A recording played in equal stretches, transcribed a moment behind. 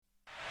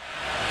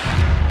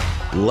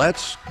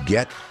Let's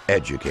get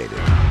educated.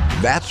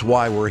 That's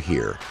why we're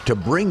here, to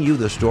bring you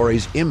the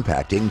stories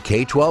impacting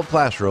K-12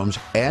 classrooms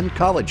and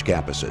college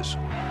campuses.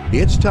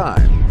 It's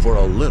time for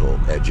a little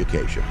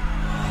education.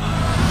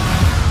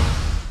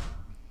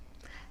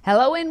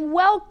 Hello and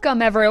welcome,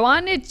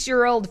 everyone. It's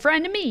your old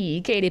friend, me,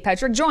 Katie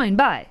Petrick, joined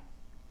by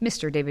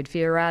Mr. David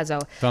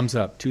Fiorazzo. Thumbs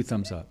up. 2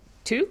 thumbs up.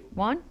 2,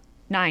 1,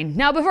 9.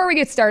 Now, before we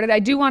get started, I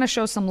do want to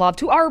show some love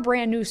to our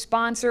brand new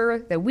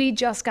sponsor that we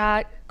just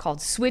got called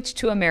Switch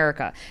to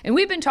America. And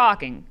we've been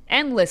talking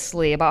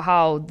endlessly about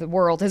how the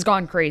world has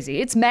gone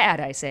crazy. It's mad,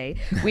 I say.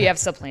 We have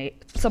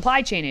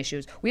supply chain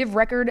issues. We have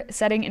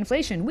record-setting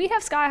inflation. We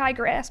have sky-high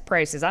gas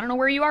prices. I don't know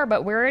where you are,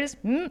 but where it is,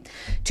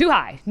 too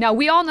high. Now,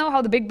 we all know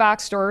how the big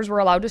box stores were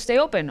allowed to stay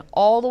open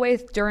all the way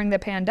during the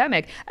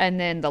pandemic.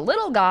 And then the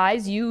little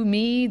guys, you,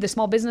 me, the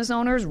small business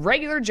owners,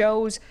 regular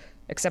Joes,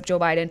 except Joe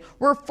Biden,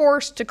 were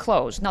forced to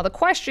close. Now, the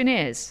question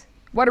is,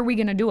 what are we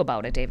going to do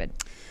about it, David?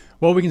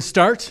 Well, we can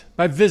start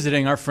by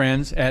visiting our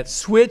friends at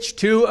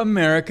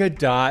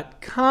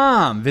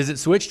switchtoamerica.com. Visit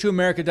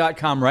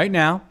switchtoamerica.com right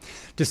now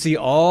to see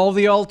all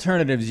the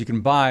alternatives you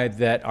can buy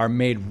that are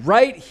made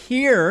right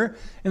here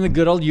in the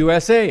good old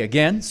USA.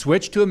 Again,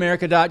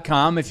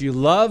 switchtoamerica.com. If you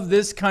love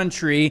this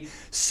country,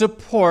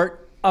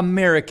 support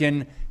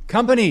American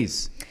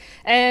companies.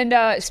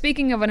 And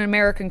speaking of an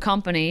American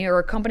company, or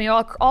a company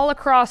all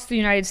across the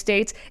United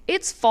States,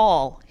 it's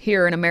fall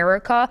here in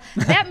America.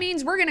 That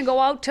means we're going to go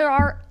out to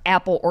our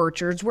apple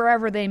orchards,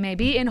 wherever they may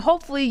be, and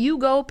hopefully you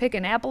go pick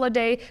an apple a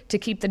day to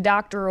keep the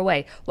doctor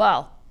away.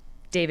 Well,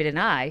 David and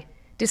I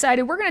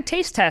decided we're going to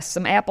taste test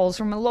some apples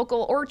from a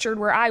local orchard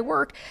where I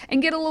work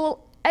and get a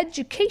little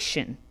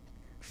education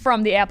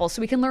from the apples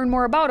so we can learn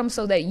more about them,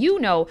 so that you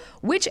know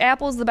which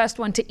apple is the best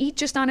one to eat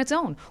just on its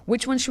own.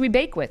 Which one should we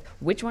bake with?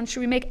 Which one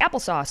should we make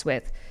applesauce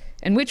with?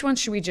 And which one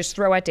should we just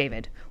throw at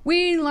David?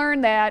 We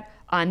learned that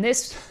on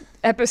this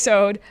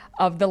episode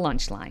of The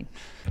Lunch Line.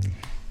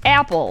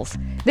 Apples.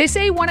 They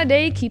say one a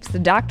day keeps the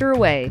doctor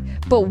away,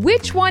 but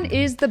which one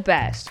is the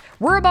best?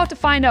 We're about to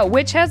find out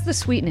which has the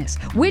sweetness,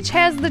 which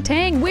has the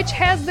tang, which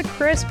has the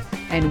crisp,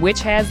 and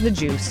which has the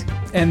juice.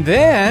 And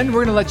then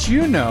we're going to let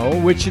you know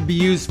which should be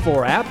used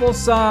for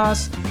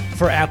applesauce,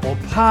 for apple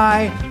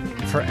pie,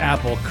 for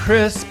apple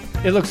crisp.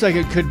 It looks like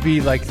it could be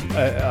like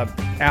a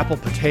apple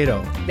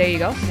potato. There you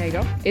go. There you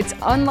go. It's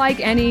unlike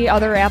any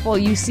other apple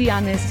you see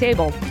on this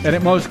table. And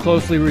it most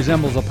closely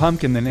resembles a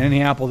pumpkin than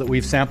any apple that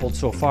we've sampled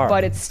so far.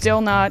 But it's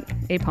still not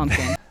a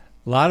pumpkin.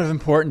 A lot of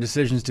important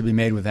decisions to be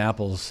made with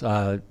apples.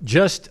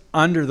 Just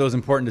under those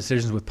important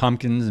decisions with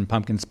pumpkins and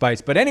pumpkin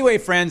spice. But anyway,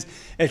 friends,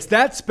 it's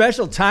that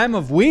special time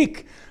of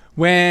week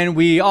when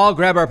we all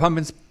grab our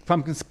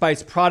pumpkin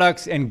spice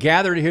products and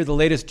gather to hear the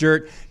latest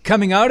dirt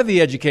coming out of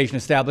the education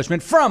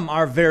establishment from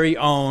our very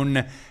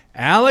own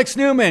Alex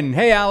Newman.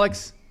 Hey,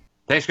 Alex.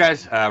 Thanks,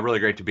 guys. Really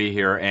great to be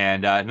here.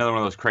 And another one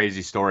of those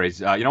crazy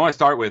stories. I want to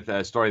start with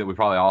a story that we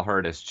probably all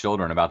heard as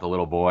children about the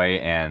little boy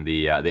and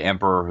the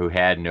emperor who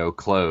had no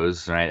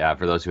clothes. Right?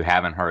 For those who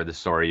haven't heard the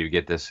story, you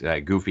get this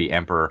goofy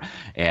emperor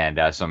and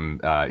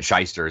some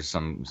shysters,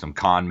 some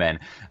con men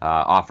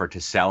offer to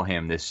sell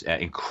him this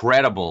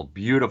incredible,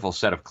 beautiful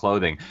set of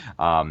clothing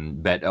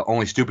that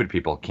only stupid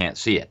people can't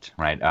see it.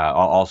 Right?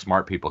 All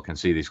smart people can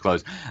see these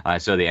clothes.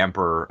 So the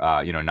emperor,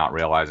 not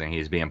realizing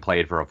he's being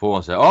played for a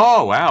fool, said,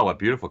 "Oh wow, what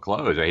beautiful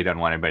clothes." He doesn't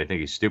want anybody to think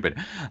he's stupid.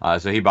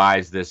 So he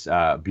buys this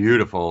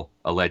beautiful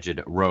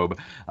alleged robe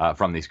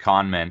from these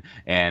con men,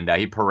 and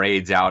he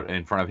parades out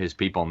in front of his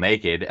people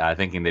naked,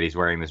 thinking that he's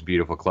wearing this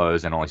beautiful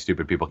clothes and only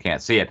stupid people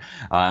can't see it.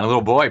 And a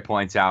little boy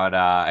points out,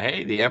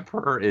 hey, the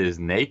emperor is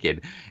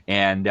naked.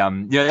 And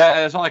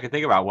that's all I can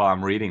think about while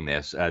I'm reading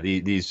this.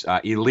 These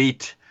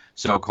elite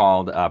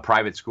so-called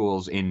private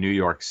schools in New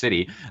York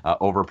City,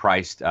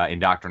 overpriced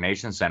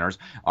indoctrination centers,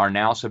 are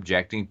now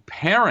subjecting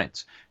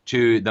parents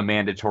to the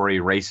mandatory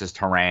racist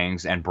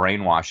harangues and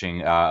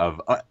brainwashing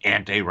of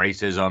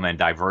anti-racism and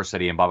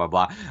diversity and blah, blah,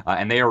 blah.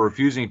 And they are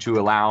refusing to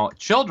allow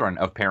children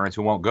of parents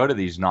who won't go to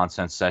these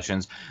nonsense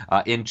sessions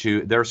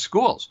into their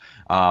schools.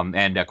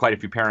 And quite a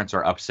few parents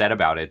are upset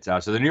about it.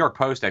 So the New York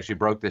Post actually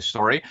broke this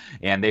story,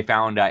 and they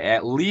found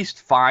at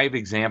least 5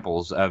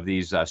 examples of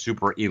these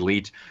super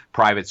elite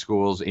private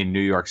schools in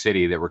New York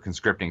City that were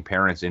conscripting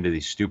parents into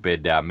these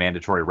stupid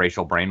mandatory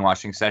racial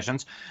brainwashing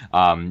sessions.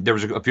 There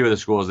was a few of the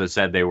schools that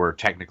said they were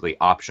technically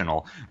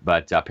optional,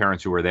 but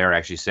parents who were there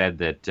actually said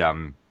that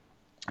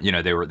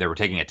they were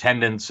taking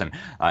attendance, and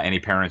any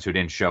parents who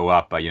didn't show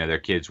up, their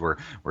kids were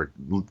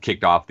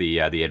kicked off the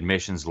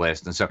admissions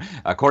list. And so,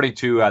 according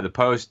to the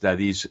Post,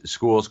 these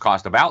schools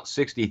cost about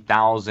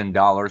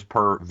 $60,000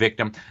 per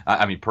victim,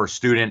 per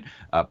student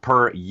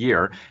per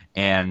year.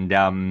 And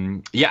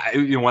one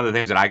of the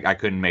things that I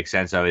couldn't make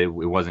sense of, it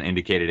wasn't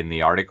indicated in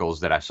the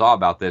articles that I saw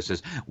about this,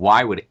 is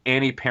why would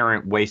any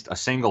parent waste a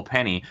single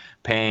penny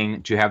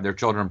paying to have their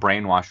children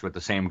brainwashed with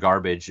the same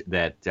garbage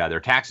that their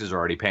taxes are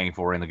already paying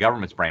for in the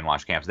government's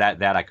brainwash camps?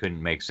 That I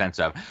couldn't make sense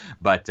of.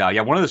 But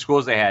one of the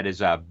schools they had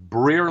is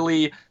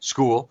Brearley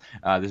School.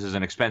 This is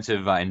an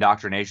expensive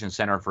indoctrination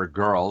center for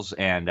girls,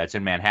 and it's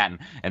in Manhattan.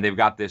 And they've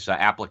got this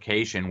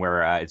application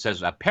where it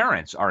says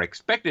parents are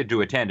expected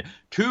to attend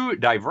 2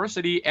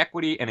 diversity,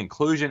 equity, and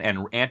inclusion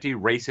and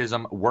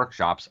anti-racism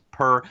workshops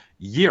per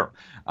year.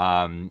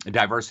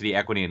 Diversity,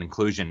 equity, and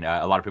inclusion.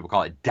 A lot of people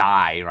call it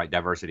DIE, right?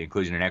 Diversity,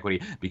 inclusion, and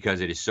equity,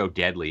 because it is so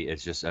deadly.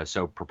 It's just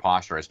so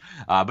preposterous.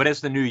 But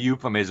it's the new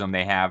euphemism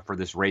they have for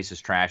this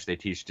racist trash they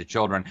teach to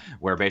children,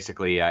 where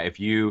basically if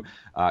you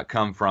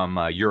come from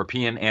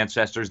European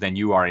ancestors, then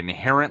you are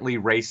inherently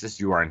racist.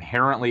 You are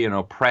inherently an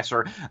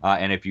oppressor.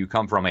 And if you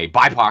come from a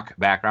BIPOC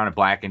background, of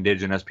Black,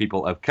 Indigenous,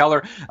 people of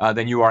color,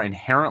 then you are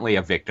inherently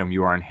a victim.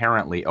 You are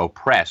inherently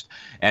oppressed.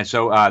 And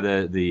so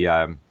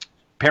the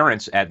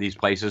parents at these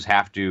places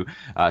have to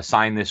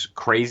sign this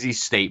crazy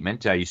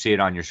statement. You see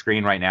it on your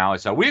screen right now.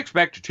 It's we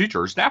expect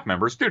teachers, staff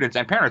members, students,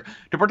 and parents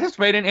to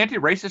participate in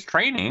anti-racist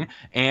training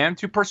and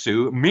to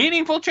pursue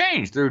meaningful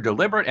change through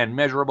deliberate and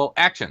measurable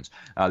actions.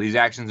 These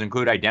actions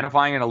include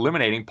identifying and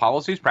eliminating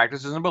policies,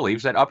 practices, and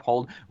beliefs that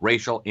uphold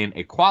racial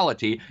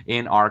inequality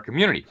in our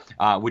community,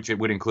 which it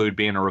would include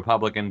being a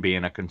Republican,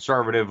 being a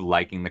conservative,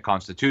 liking the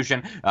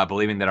Constitution,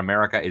 believing that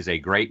America is a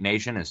great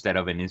nation instead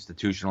of an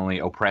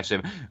institutionally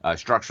oppressive,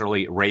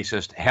 structurally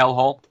racist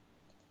hellhole.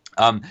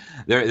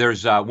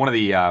 There's one of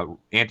the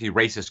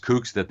anti-racist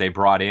kooks that they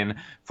brought in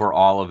for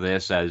all of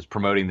this is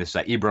promoting this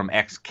Ibram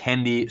X.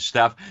 Kendi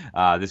stuff.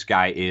 This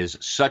guy is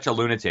such a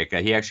lunatic.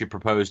 He actually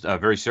proposed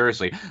very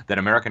seriously that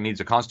America needs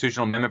a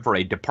constitutional amendment for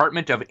a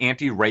Department of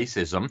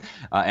Anti-Racism,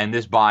 and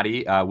this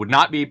body would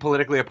not be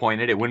politically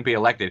appointed. It wouldn't be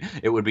elected.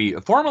 It would be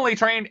formally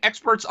trained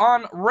experts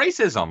on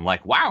racism.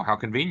 Like, wow, how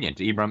convenient,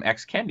 Ibram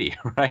X. Kendi,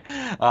 right?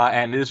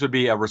 And this would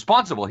be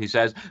responsible, he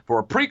says,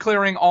 for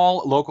pre-clearing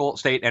all local,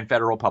 state, and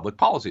federal public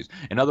policies.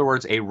 In other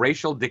words, a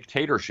racial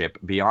dictatorship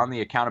beyond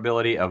the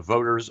accountability of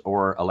voters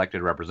or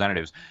elected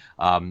representatives.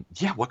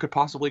 What could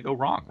possibly go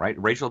wrong,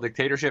 right? Racial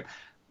dictatorship.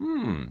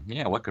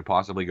 What could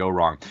possibly go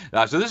wrong?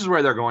 So this is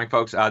where they're going,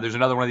 folks. There's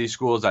another one of these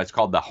schools. It's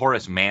called the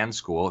Horace Mann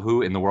School.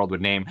 Who in the world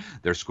would name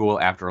their school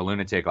after a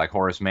lunatic like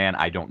Horace Mann?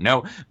 I don't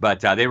know.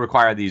 But they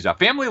require these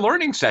family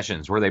learning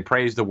sessions where they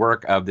praise the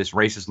work of this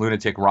racist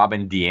lunatic,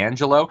 Robin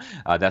DiAngelo.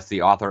 That's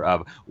the author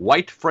of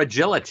White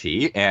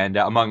Fragility and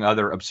among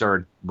other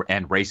absurd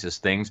and racist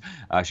things.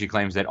 She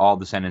claims that all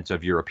descendants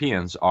of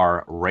Europeans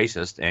are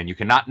racist, and you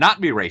cannot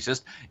not be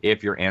racist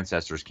if your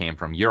ancestors came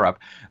from Europe.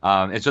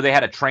 And so they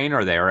had a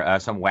trainer there,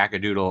 some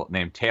wackadoodle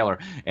named Taylor,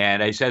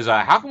 and he says,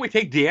 how can we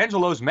take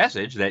DiAngelo's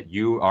message that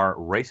you are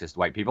racist,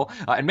 white people,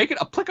 and make it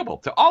applicable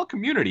to all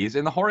communities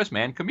in the Horace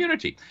Mann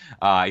community?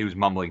 He was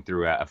mumbling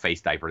through a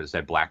face diaper that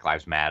said Black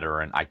Lives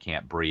Matter and I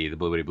can't breathe,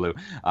 blue blue.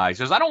 He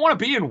says, I don't want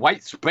to be in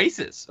white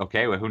spaces.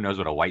 Okay, well, who knows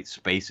what a white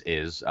space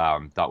is?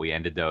 Thought we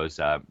ended those,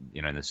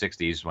 in the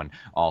 60s when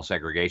all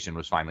segregation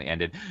was finally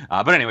ended.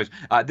 But anyways,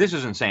 this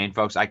is insane,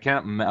 folks. I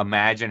can't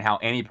imagine how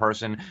any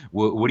person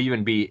would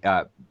even be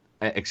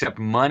accept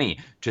money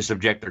to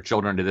subject their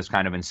children to this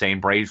kind of insane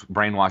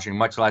brainwashing,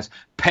 much less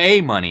pay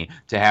money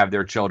to have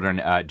their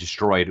children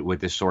destroyed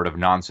with this sort of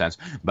nonsense.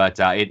 But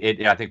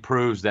it I think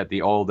proves that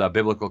the old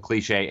biblical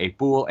cliche, a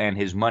fool and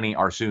his money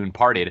are soon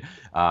parted,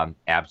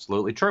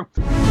 absolutely true.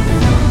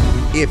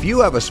 If you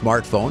have a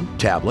smartphone,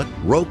 tablet,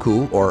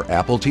 Roku, or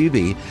Apple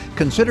TV,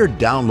 consider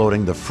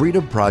downloading the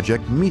Freedom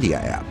Project Media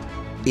app.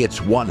 It's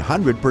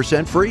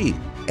 100% free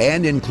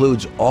and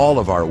includes all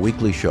of our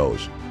weekly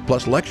shows,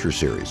 plus lecture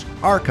series,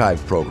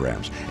 archive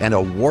programs, and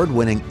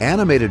award-winning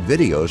animated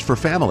videos for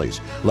families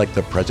like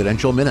the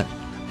Presidential Minute,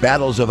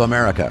 Battles of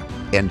America,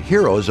 and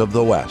Heroes of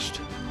the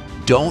West.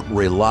 Don't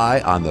rely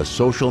on the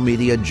social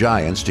media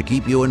giants to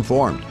keep you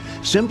informed.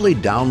 Simply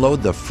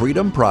download the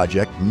Freedom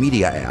Project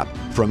Media app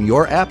from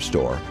your app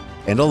store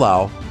and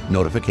allow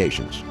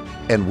notifications.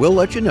 And we'll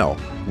let you know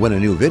when a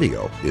new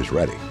video is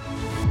ready.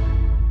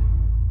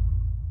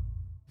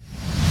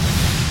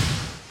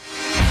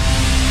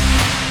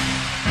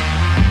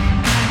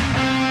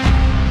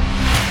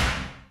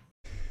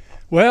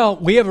 Well,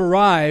 we have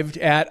arrived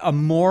at a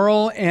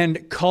moral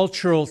and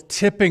cultural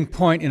tipping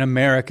point in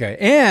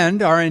America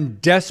and are in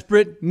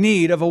desperate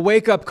need of a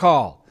wake-up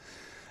call.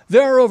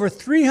 There are over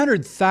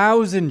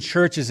 300,000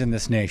 churches in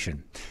this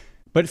nation,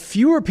 but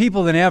fewer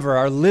people than ever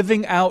are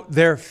living out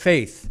their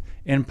faith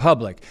in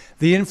public.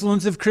 The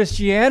influence of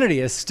Christianity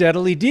has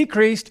steadily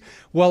decreased,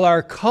 while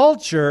our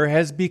culture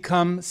has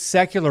become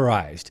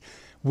secularized.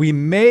 We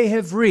may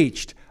have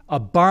reached a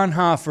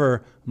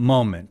Bonhoeffer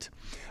moment.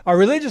 Our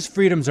religious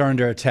freedoms are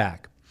under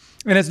attack.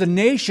 And as the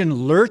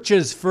nation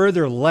lurches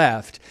further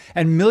left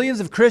and millions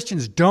of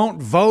Christians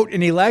don't vote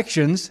in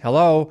elections,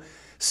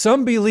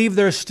 some believe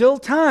there's still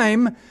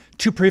time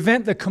to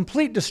prevent the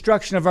complete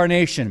destruction of our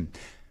nation.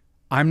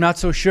 I'm not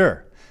so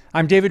sure.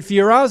 I'm David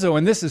Fiorazo,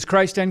 and this is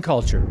Christ and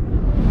Culture.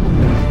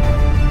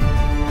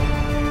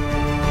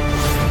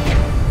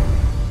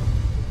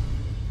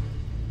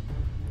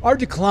 Our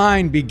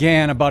decline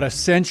began about a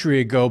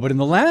century ago, but in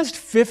the last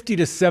 50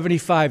 to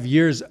 75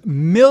 years,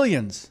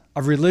 millions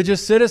of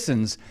religious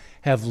citizens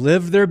have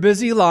lived their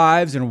busy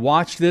lives and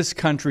watched this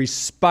country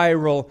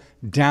spiral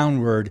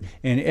downward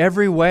in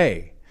every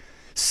way.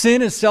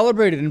 Sin is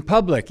celebrated in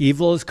public.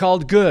 Evil is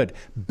called good.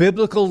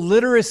 Biblical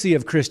literacy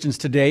of Christians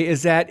today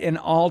is at an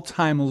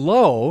all-time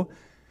low.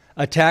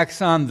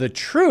 Attacks on the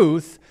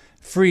truth,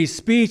 free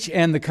speech,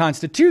 and the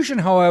Constitution,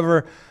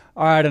 however,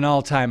 are at an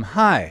all-time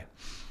high.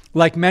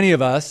 Like many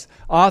of us,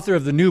 author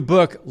of the new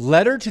book,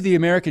 Letter to the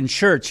American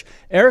Church,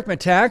 Eric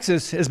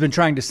Metaxas has been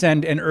trying to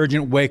send an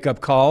urgent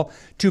wake-up call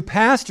to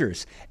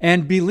pastors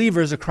and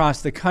believers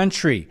across the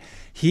country.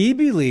 He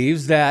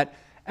believes that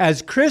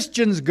as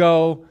Christians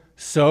go,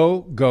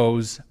 so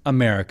goes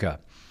America.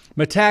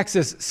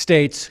 Metaxas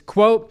states,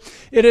 quote,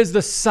 "It is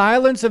the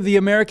silence of the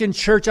American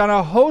church on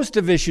a host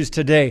of issues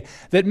today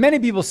that many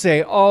people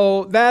say,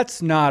 oh,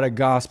 that's not a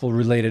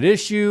gospel-related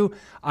issue.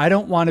 I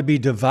don't want to be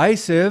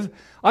divisive.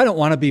 I don't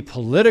want to be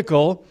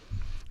political."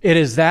 It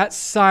is that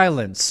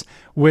silence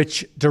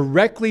which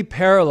directly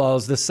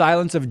parallels the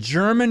silence of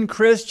German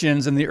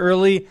Christians in the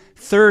early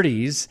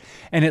 30s,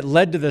 and it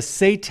led to the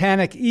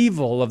satanic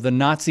evil of the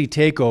Nazi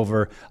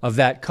takeover of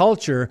that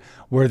culture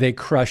where they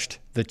crushed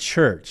the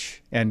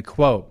church, end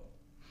quote.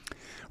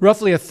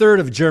 Roughly a third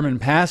of German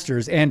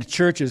pastors and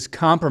churches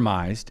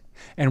compromised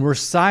and were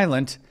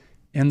silent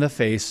in the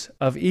face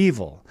of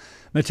evil.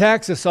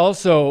 Metaxas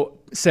also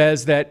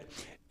says that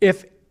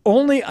if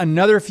only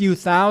another few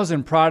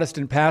thousand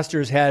Protestant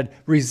pastors had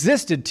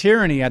resisted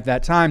tyranny at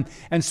that time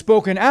and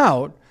spoken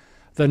out,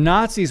 the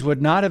Nazis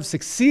would not have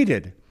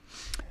succeeded.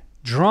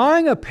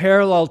 Drawing a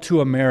parallel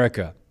to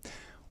America,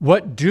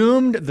 what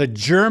doomed the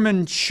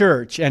German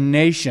church and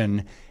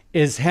nation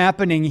is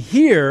happening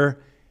here,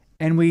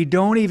 and we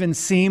don't even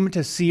seem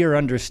to see or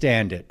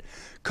understand it.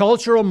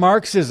 Cultural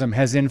Marxism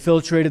has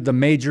infiltrated the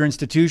major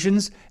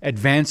institutions,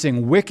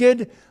 advancing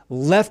wicked,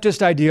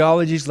 leftist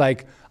ideologies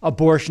like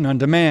abortion on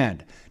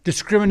demand,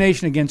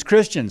 discrimination against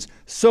Christians,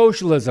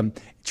 socialism,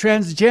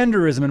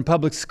 transgenderism in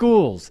public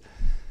schools.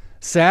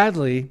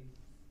 Sadly,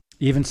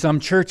 even some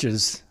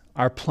churches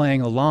are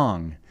playing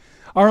along.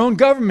 Our own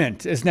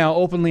government is now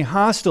openly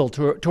hostile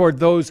toward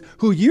those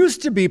who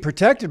used to be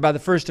protected by the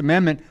First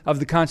Amendment of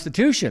the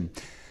Constitution.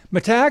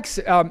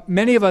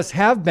 Many of us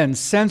have been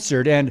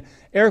censored, and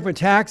Eric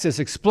Metaxas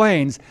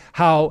explains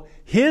how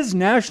his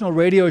national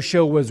radio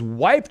show was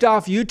wiped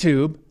off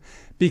YouTube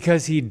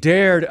because he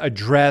dared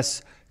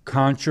address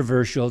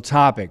controversial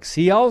topics.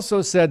 He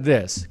also said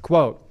this,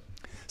 quote,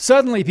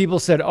 "Suddenly people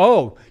said,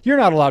 oh, you're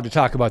not allowed to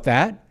talk about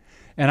that.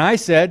 And I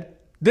said,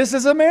 this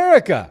is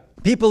America.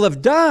 People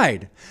have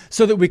died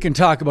so that we can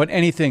talk about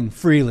anything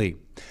freely.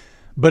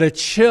 But a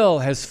chill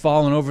has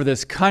fallen over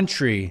this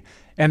country,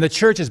 and the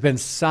church has been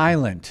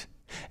silent.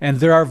 And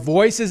there are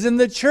voices in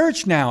the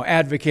church now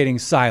advocating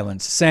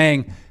silence,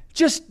 saying,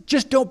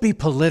 just don't be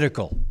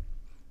political,"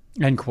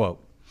 end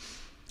quote.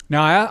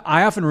 Now,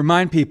 I often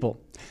remind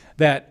people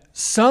that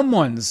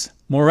someone's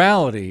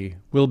morality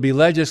will be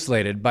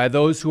legislated by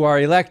those who are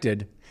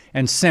elected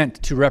and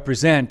sent to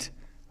represent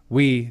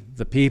we,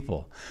 the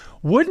people.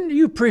 Wouldn't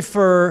you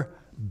prefer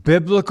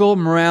biblical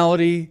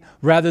morality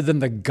rather than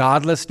the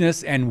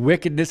godlessness and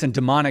wickedness and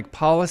demonic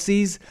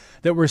policies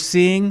that we're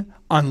seeing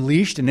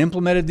unleashed and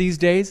implemented these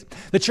days?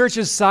 The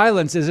church's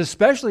silence is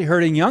especially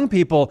hurting young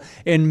people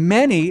in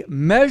many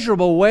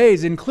measurable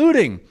ways,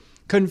 including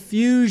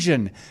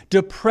confusion,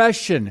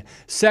 depression,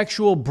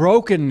 sexual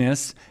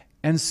brokenness,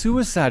 and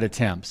suicide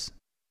attempts.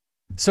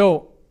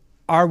 So,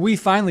 are we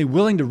finally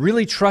willing to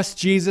really trust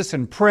Jesus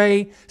and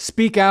pray,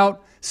 speak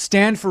out,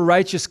 stand for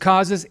righteous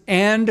causes,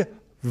 and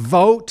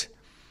vote?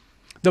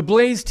 The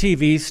Blaze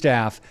TV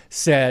staff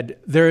said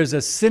there is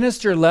a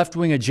sinister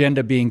left-wing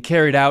agenda being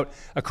carried out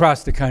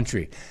across the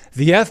country.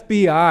 The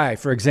FBI,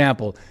 for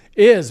example,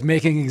 is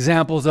making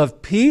examples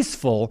of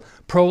peaceful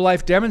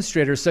pro-life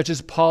demonstrators such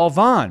as Paul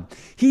Vaughn.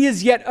 He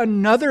is yet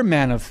another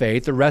man of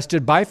faith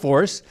arrested by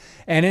force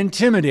and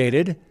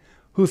intimidated,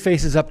 who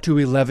faces up to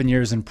 11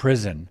 years in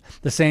prison.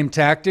 The same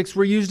tactics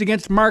were used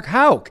against Mark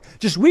Houck.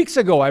 Just weeks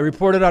ago, I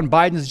reported on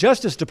Biden's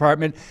Justice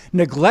Department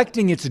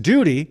neglecting its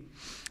duty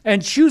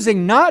and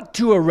choosing not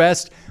to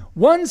arrest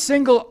one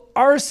single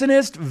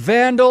arsonist,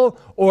 vandal,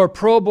 or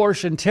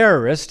pro-abortion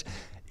terrorist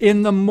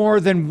in the more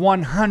than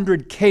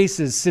 100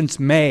 cases since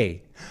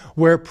May,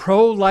 where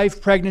pro-life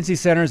pregnancy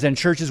centers and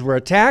churches were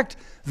attacked,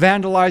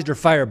 vandalized, or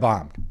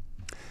firebombed.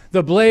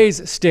 The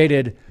Blaze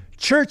stated,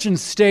 "Church and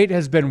state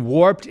has been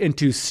warped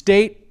into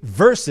state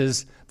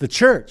versus the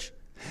church,"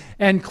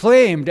 and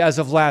claimed as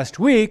of last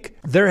week,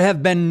 there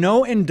have been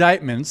no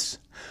indictments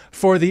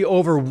for the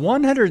over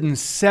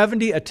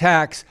 170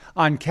 attacks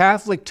on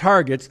Catholic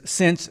targets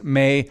since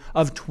May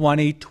of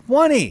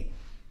 2020.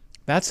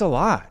 That's a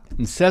lot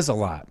and says a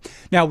lot.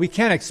 Now, we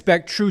can't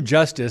expect true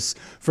justice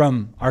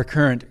from our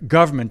current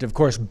government, of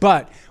course,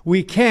 but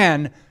we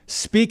can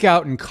speak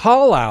out and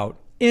call out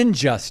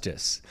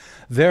injustice.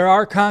 There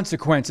are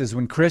consequences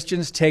when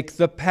Christians take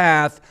the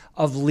path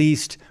of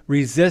least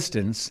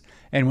resistance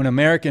and when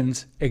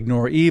Americans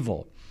ignore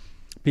evil.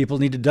 People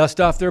need to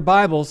dust off their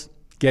Bibles,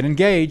 get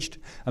engaged.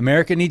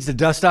 America needs to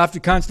dust off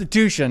the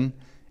Constitution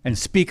and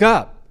speak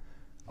up.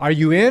 Are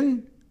you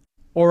in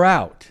or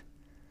out?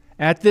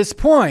 At this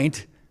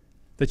point,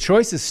 the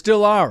choice is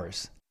still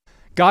ours.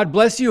 God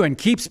bless you, and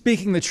keep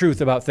speaking the truth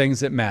about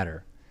things that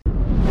matter.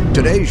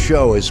 Today's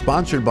show is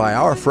sponsored by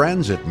our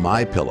friends at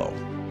MyPillow.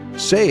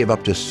 Save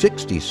up to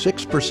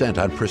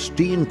 66% on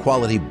pristine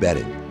quality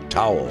bedding,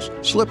 towels,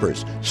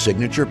 slippers,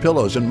 signature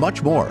pillows, and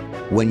much more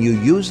when you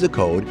use the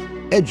code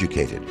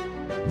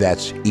EDUCATED.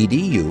 That's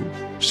EDUCATED.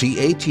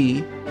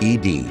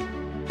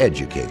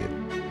 Educated.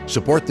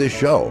 Support this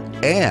show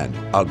and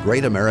a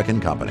great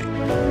American company.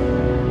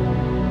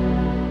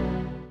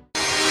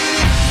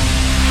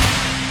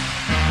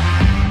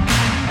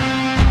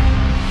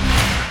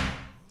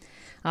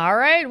 All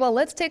right, well,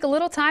 let's take a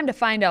little time to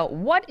find out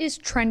what is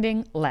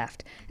trending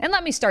left. And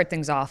let me start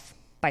things off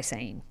by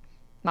saying,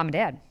 Mom and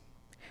Dad,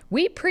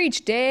 we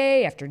preach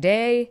day after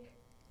day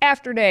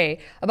after day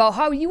about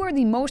how you are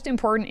the most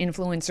important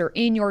influencer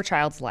in your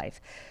child's life.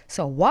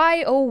 So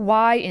why, oh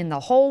why in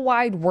the whole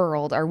wide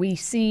world are we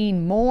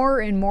seeing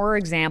more and more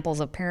examples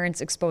of parents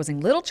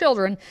exposing little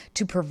children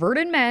to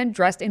perverted men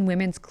dressed in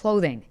women's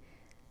clothing?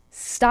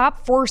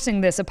 Stop forcing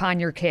this upon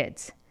your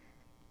kids.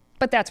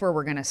 But that's where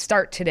we're going to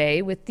start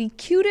today, with the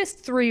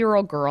cutest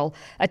 3-year-old girl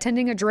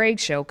attending a drag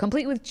show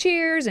complete with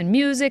cheers and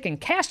music and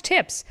cash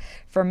tips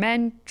for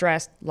men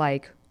dressed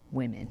like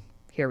women.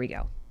 Here we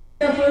go.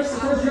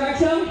 First drag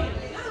show?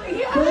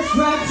 First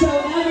drag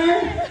show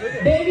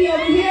ever. Baby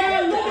over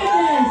here, look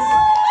at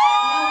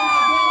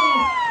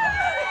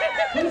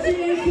this. What's your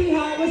name,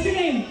 sweetheart? What's your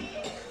name?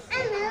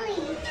 I'm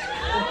Lily.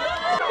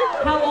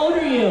 How old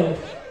are you?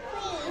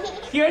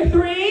 You're 3?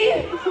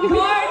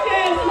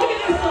 Gorgeous! Look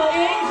at this little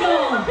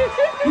angel!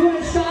 You want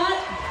a shot?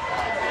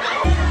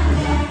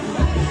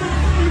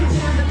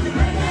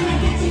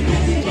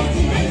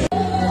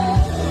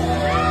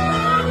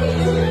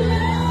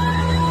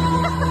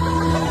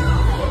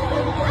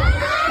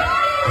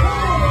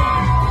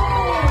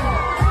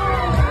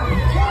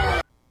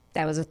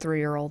 That was a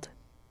 3-year-old.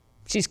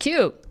 She's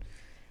cute.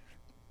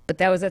 But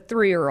that was a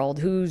 3-year-old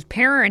whose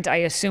parent, I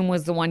assume,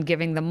 was the one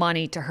giving the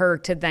money to her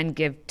to then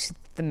give to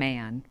the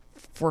man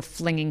for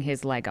flinging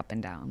his leg up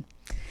and down.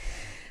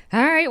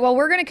 All right, well,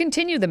 we're going to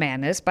continue the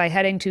madness by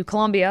heading to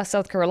Columbia,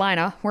 South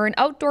Carolina, where an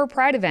outdoor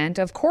pride event,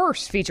 of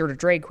course, featured a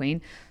drag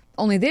queen.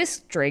 Only this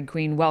drag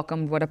queen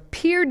welcomed what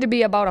appeared to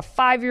be about a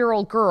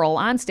 5-year-old girl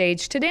on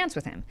stage to dance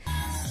with him.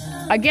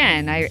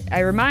 Again, I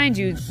remind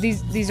you,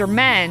 these are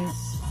men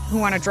who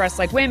want to dress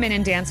like women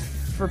and dance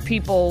for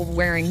people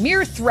wearing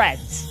mere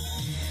threads.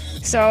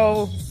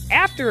 So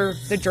after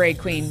the drag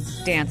queen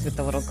danced with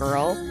the little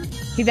girl,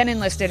 he then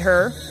enlisted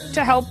her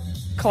to help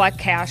collect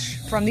cash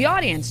from the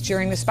audience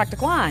cheering the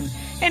spectacle on.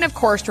 And of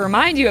course, to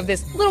remind you of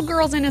this little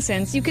girl's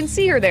innocence, you can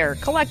see her there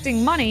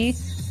collecting money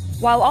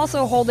while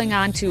also holding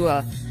on to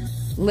a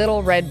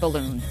little red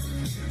balloon.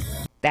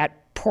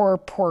 That poor,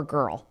 poor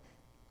girl.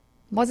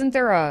 Wasn't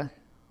there a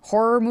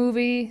horror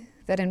movie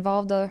that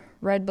involved a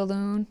red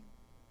balloon?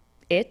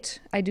 It,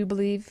 I do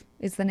believe,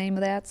 is the name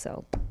of that,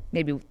 so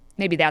maybe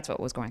that's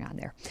what was going on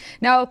there.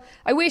 Now,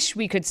 I wish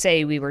we could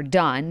say we were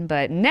done,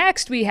 but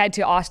next we head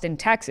to Austin,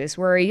 Texas,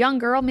 where a young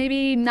girl,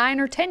 maybe 9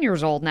 or 10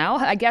 years old now,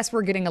 I guess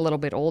we're getting a little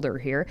bit older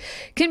here,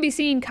 can be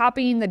seen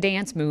copying the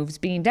dance moves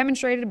being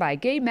demonstrated by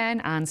gay men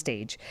on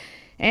stage.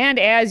 And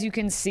as you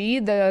can see,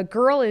 the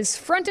girl is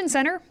front and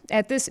center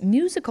at this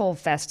musical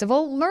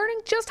festival, learning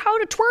just how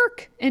to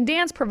twerk and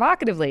dance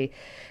provocatively,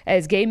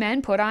 as gay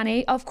men put on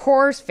a, of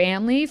course,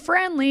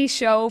 family-friendly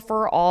show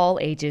for all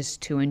ages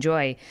to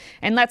enjoy.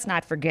 And let's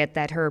not forget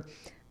that her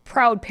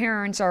proud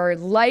parents are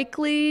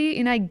likely,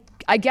 and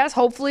I guess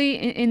hopefully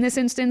in this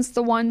instance,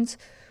 the ones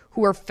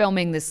who are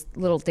filming this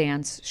little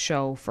dance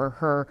show for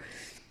her,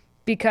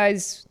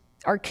 because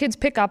our kids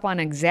pick up on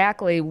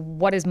exactly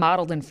what is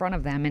modeled in front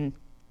of them. And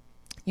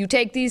you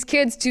take these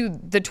kids to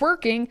the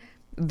twerking,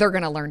 they're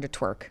going to learn to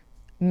twerk.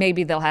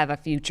 Maybe they'll have a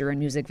future in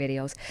music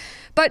videos.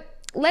 But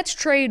let's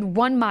trade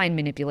one mind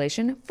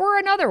manipulation for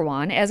another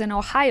one, as an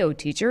Ohio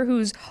teacher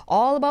who's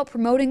all about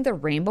promoting the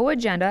rainbow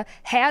agenda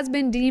has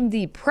been deemed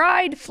the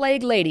Pride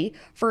Flag Lady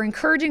for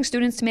encouraging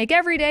students to make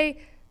every day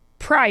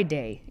Pride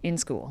Day in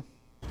school.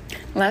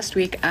 Last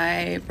week,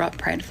 I brought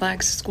pride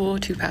flags to school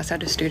to pass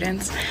out to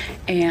students,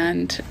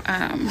 and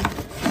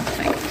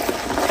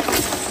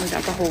we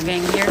got the whole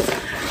gang here.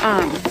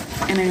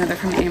 And I know they're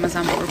from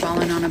Amazon, but we're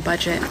balling on a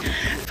budget.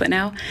 But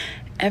now,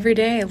 every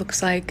day it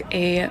looks like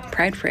a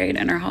pride parade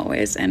in our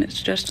hallways, and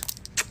it's just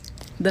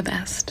the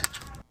best.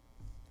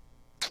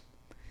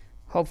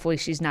 Hopefully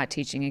she's not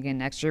teaching again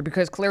next year,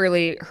 because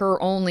clearly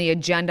her only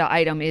agenda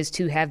item is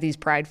to have these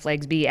pride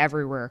flags be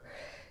everywhere,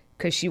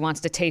 because she wants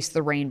to taste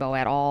the rainbow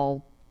at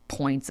all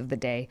points of the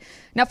day.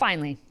 Now,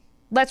 finally,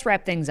 let's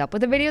wrap things up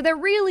with a video that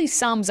really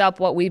sums up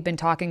what we've been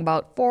talking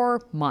about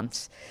for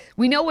months.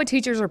 We know what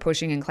teachers are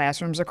pushing in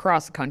classrooms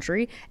across the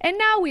country, and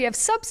now we have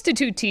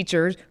substitute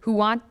teachers who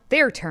want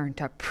their turn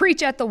to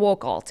preach at the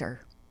woke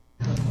altar.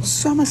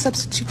 So I'm a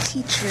substitute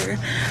teacher,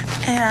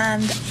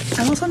 and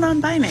I'm also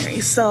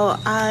non-binary. So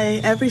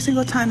every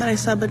single time that I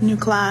sub a new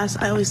class,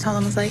 I always tell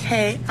them, it's like,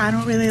 hey, I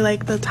don't really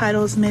like the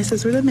titles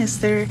Mrs. or the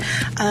Mister,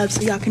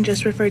 so y'all can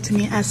just refer to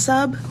me as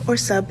sub or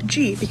sub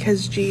G,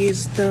 because G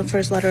is the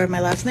first letter of my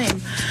last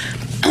name.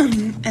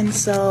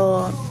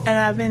 And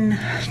I've been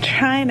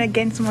trying to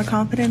gain some more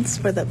confidence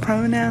for the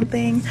pronoun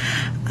thing,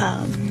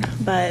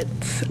 but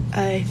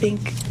I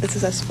think this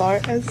is as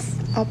far as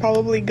I'll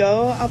probably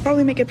go. I'll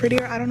probably make it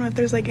prettier. I don't know if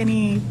there's like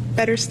any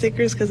better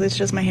stickers because it's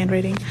just my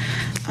handwriting.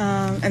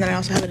 And then I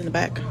also have it in the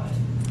back.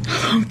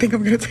 I don't think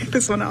I'm going to take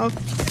this one off.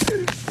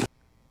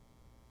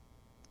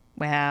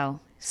 Wow.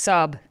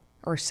 Sub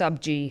or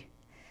sub G.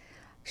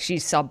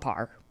 She's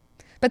subpar.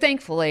 But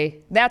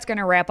thankfully, that's going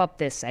to wrap up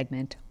this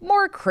segment.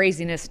 More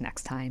craziness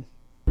next time.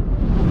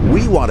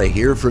 We want to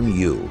hear from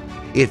you.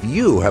 If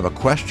you have a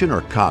question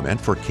or comment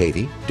for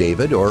Katie,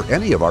 David, or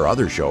any of our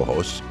other show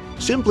hosts,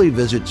 simply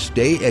visit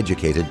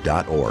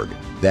stayeducated.org.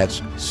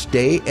 That's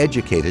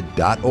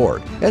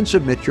stayeducated.org and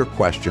submit your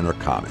question or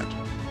comment.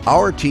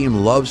 Our team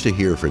loves to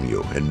hear from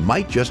you and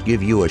might just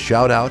give you a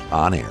shout out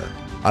on air.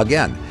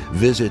 Again,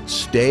 visit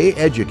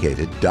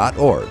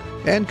stayeducated.org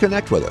and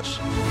connect with us.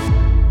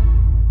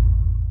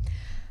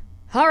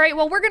 All right,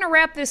 well, we're going to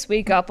wrap this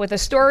week up with a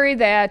story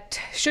that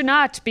should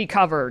not be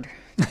covered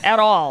at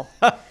all.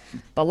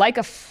 But like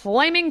a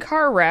flaming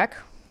car wreck,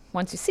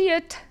 once you see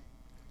it,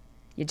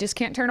 you just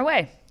can't turn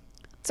away.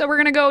 So we're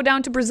going to go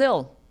down to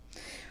Brazil,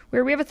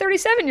 where we have a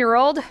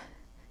 37-year-old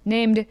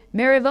named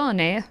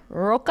Marivone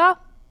Roca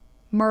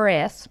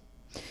Moraes,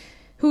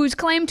 who's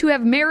claimed to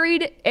have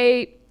married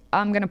a,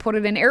 I'm going to put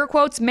it in air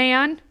quotes,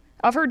 man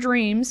of her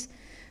dreams,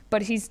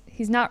 but he's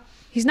not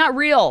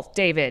real,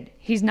 David.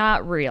 He's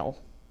not real.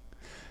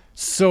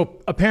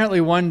 So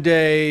apparently one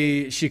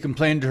day she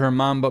complained to her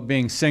mom about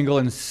being single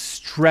and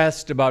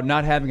stressed about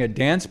not having a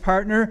dance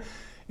partner.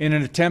 In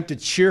an attempt to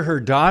cheer her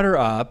daughter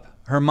up,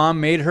 her mom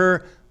made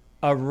her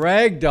a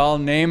rag doll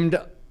named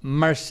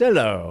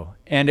Marcelo,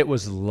 and it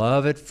was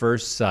love at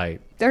first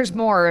sight. There's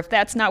more, if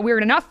that's not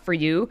weird enough for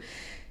you.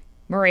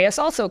 Moraes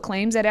also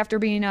claims that after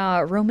being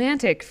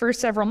romantic for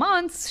several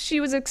months,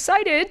 she was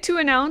excited to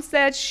announce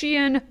that she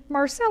and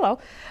Marcelo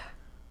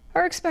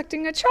are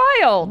expecting a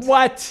child.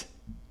 What?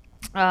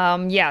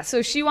 Yeah,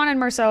 so she wanted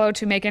Marcelo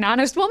to make an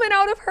honest woman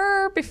out of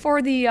her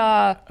before the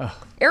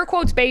air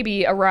quotes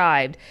baby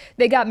arrived.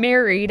 They got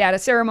married at a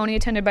ceremony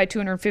attended by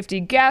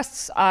 250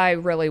 guests. I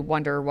really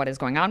wonder what is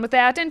going on with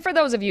that. And for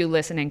those of you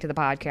listening to the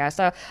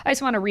podcast, I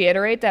just want to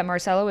reiterate that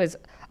Marcelo is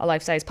a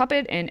life-size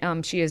puppet,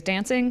 and she is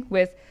dancing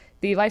with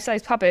the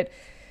life-size puppet,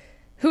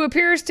 who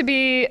appears to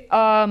be,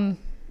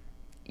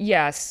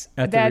 yes,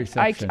 at the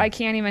reception. I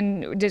can't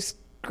even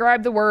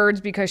describe the words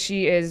because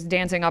she is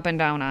dancing up and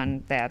down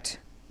on that.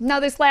 Now,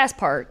 this last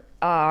part,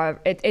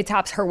 it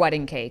tops her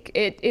wedding cake.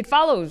 It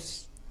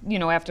follows,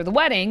 after the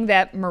wedding,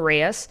 that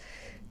Moraes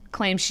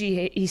claims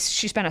she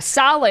spent a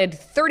solid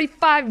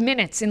 35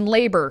 minutes in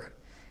labor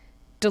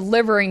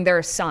delivering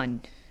their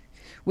son,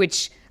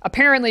 which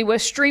apparently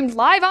was streamed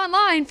live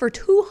online for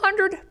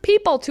 200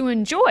 people to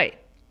enjoy.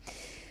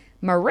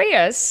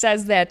 Moraes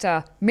says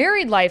that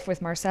married life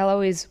with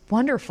Marcelo is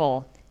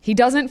wonderful. He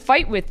doesn't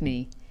fight with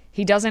me.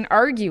 He doesn't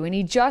argue, and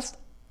he just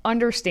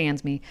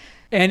understands me.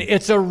 And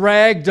it's a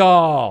rag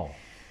doll.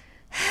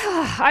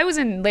 I was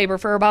in labor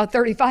for about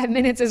 35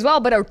 minutes as well,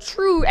 but a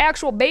true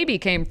actual baby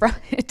came from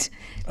it.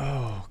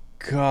 Oh,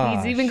 God.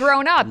 He's even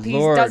grown up. He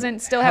doesn't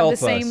still have the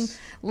same us.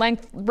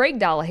 length rag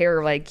doll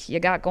hair like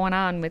you got going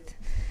on with,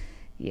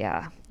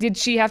 yeah. Did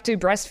she have to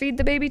breastfeed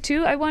the baby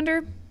too, I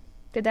wonder?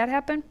 Did that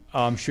happen?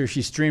 I'm sure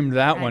she streamed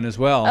that one as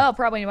well. Oh,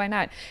 probably. Why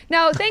not?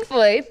 Now,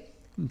 thankfully,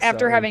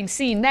 after having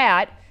seen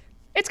that,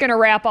 it's going to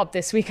wrap up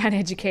this week on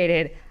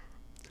Educated.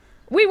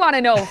 We want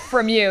to know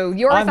from you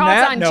your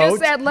thoughts on just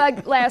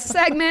that last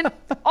segment,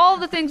 all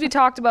the things we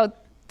talked about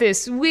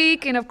this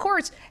week, and of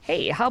course,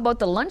 hey, how about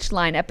the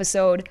Lunchline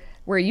episode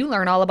where you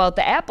learn all about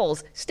the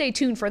apples? Stay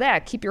tuned for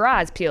that. Keep your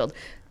eyes peeled.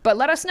 But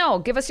let us know.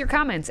 Give us your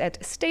comments at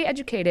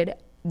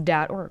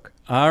stayeducated.org.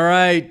 All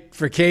right.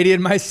 For Katie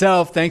and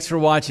myself, thanks for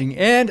watching.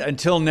 And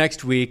until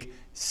next week,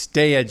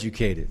 stay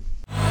educated.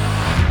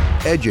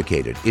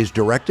 Educated is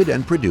directed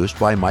and produced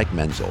by Mike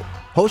Menzel.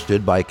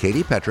 Hosted by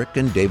Katie Petrick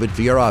and David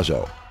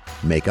Fiorazzo.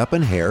 Makeup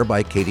and hair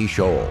by Katie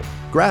Scholl.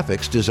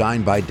 Graphics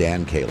designed by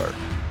Dan Kaler.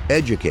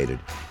 Educated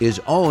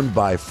is owned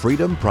by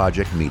Freedom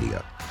Project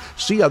Media.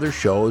 See other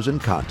shows and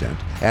content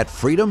at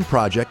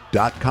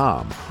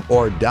freedomproject.com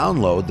or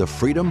download the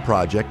Freedom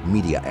Project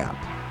Media app.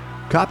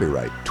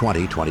 Copyright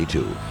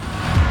 2022.